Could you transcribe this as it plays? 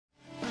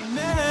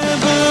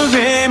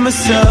blame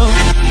myself.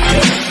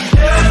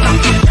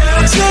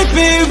 Take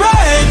me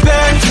right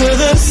back to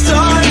the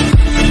start.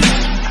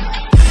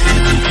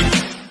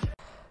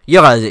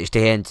 Yo guys, it's HazzaHD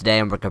here, and today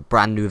I'm bringing a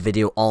brand new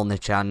video on the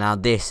channel. Now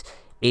this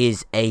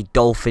is a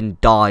dolphin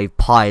dive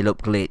pile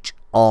up glitch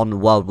on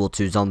World War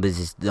II Zombies.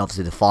 This is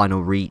obviously the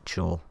final reach,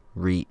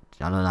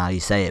 I don't know how you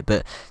say it,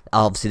 but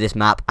obviously this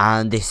map,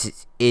 and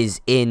this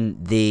is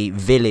in the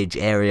village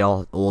area,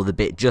 or the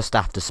bit just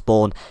after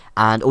spawn.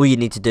 And all you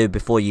need to do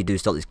before you do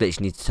stop this glitch,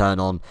 you need to turn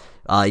on,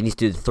 you need to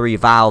do the 3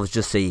 valves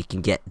just so you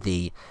can get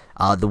the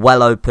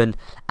well open.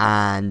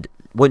 And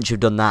once you've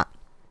done that,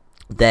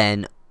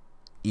 then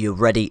you're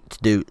ready to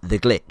do the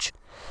glitch.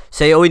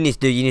 So all you need to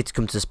do, you need to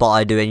come to the spot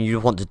I do, and you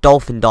want to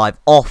dolphin dive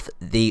off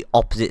the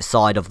opposite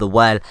side of the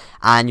well,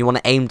 and you want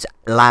to aim to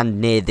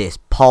land near this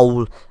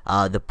pole,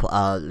 the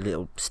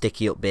little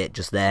sticky up bit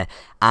just there.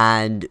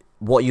 And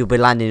what you'll be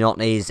landing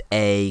on is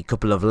a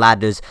couple of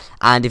ladders,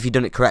 and if you've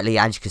done it correctly,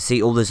 as you can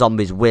see, all the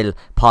zombies will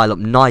pile up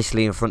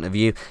nicely in front of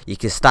you. You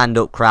can stand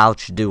up,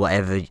 crouch, do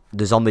whatever.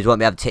 The zombies won't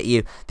be able to hit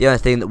you. The only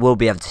thing that will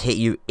be able to hit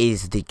you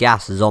is the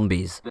gas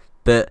zombies,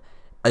 but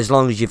as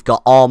long as you've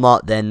got armor,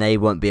 then they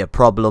won't be a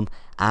problem.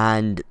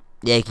 And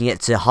yeah, you can get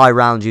to high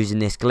rounds using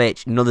this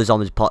glitch. None of the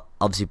zombies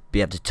obviously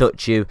be able to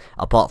touch you,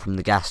 apart from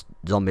the gas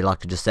zombie,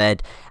 like I just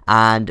said.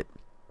 And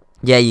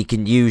yeah, you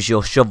can use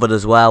your shovel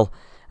as well,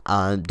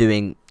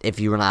 doing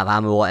if you run out of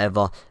ammo or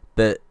whatever.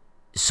 But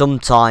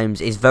sometimes,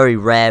 it's very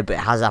rare, but it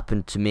has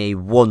happened to me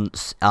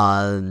once.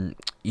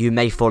 You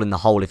may fall in the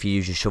hole if you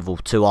use your shovel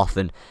too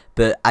often.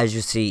 But as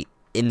you see,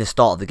 in the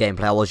start of the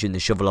gameplay, I was using the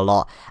shovel a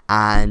lot,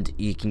 and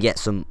you can get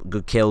some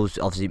good kills,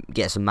 obviously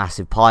get some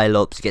massive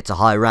pile-ups, get to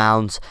high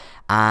rounds.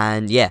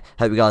 And yeah,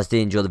 hope you guys did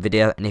enjoy the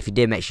video, and if you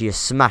did, make sure you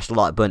smash the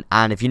like button,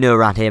 and if you're new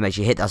around here, make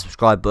sure you hit that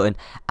subscribe button.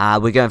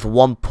 We're going for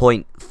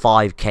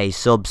 1.5k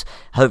subs.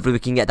 Hopefully we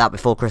can get that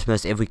before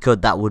Christmas. If we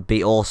could, that would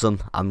be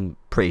awesome. I'm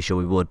pretty sure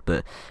we would,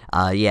 but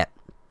yeah,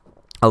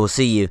 I will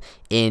see you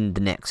in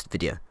the next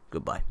video.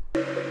 Goodbye.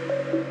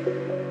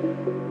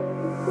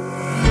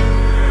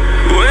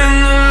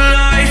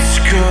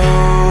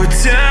 Go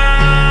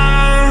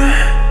down.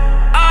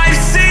 I've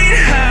seen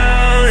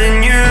hell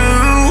in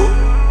you,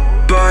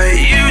 but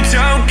you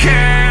don't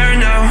care,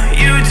 no,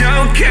 you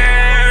don't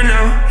care,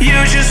 no, you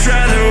just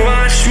rather